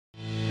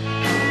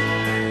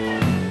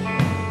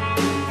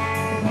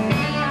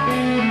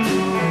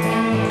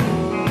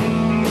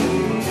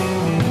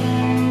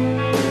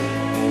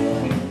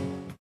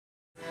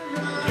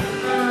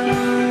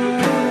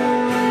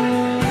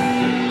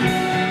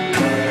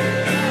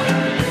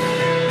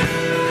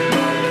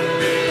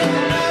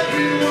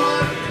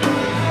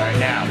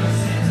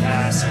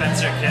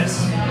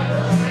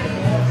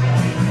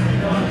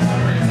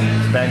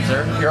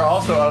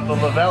also of the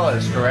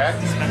Lavellas,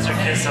 correct? Spencer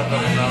Kiss of the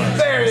Lavellas.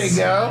 There you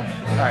go.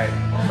 All right,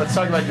 let's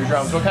talk about your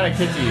drums. What kind of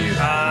kit do you use?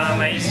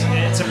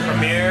 It's a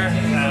Premier.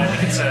 I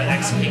think it's an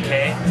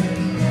XPK,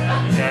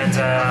 and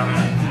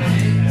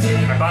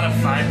I bought a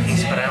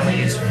 5-piece, but I only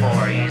used 4.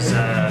 I use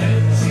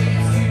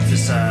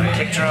just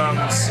kick drum,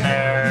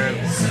 snare,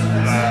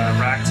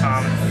 rack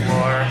tom,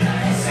 floor,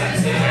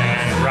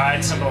 and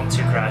ride cymbal and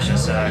 2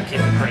 crashes. Keep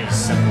it pretty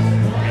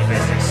simple, pretty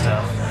basic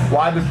stuff.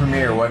 Why the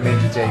Premier? What made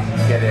you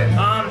get in?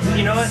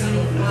 You know what?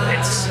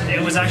 It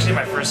was actually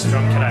my first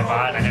drum kit I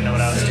bought. I didn't know what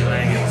I was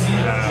doing. And,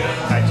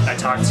 I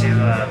talked to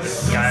the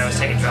guy I was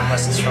taking drum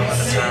lessons from at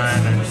the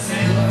time, and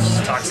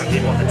just talked to some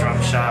people at the drum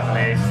shop, and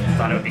they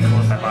thought it would be cool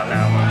if I bought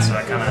that one. So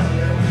I kind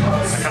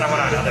of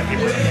went on other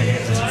people's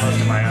opinions as opposed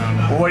to my own.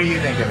 Well, what do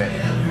you think of it?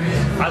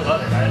 I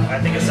love it.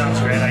 I think it sounds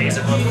great. I use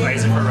it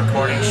for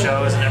recording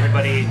shows, and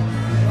everybody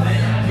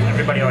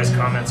always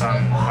comments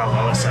on how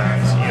well it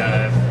sounds.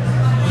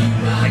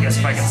 I guess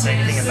if I can say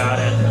anything about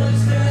it,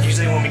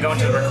 usually when we go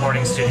into the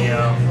recording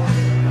studio,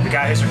 the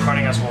guy who's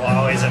recording us will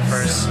always at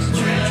first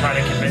try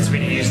to convince me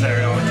to use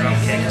their own drum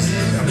kit, because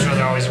I'm sure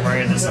they're always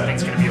worried that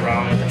something's going to be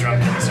wrong with the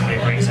drum kit that somebody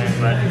brings in,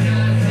 but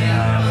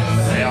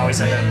they always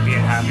end up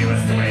being happy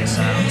with the way it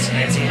sounds.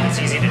 And it's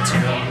easy to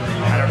tune.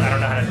 I don't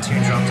know how to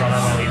tune drums all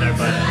that well either,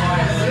 but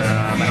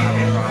I don't have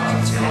any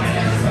problems with tuning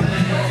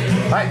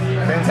it. All right,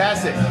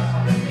 fantastic.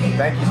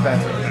 Thank you,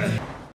 Spencer.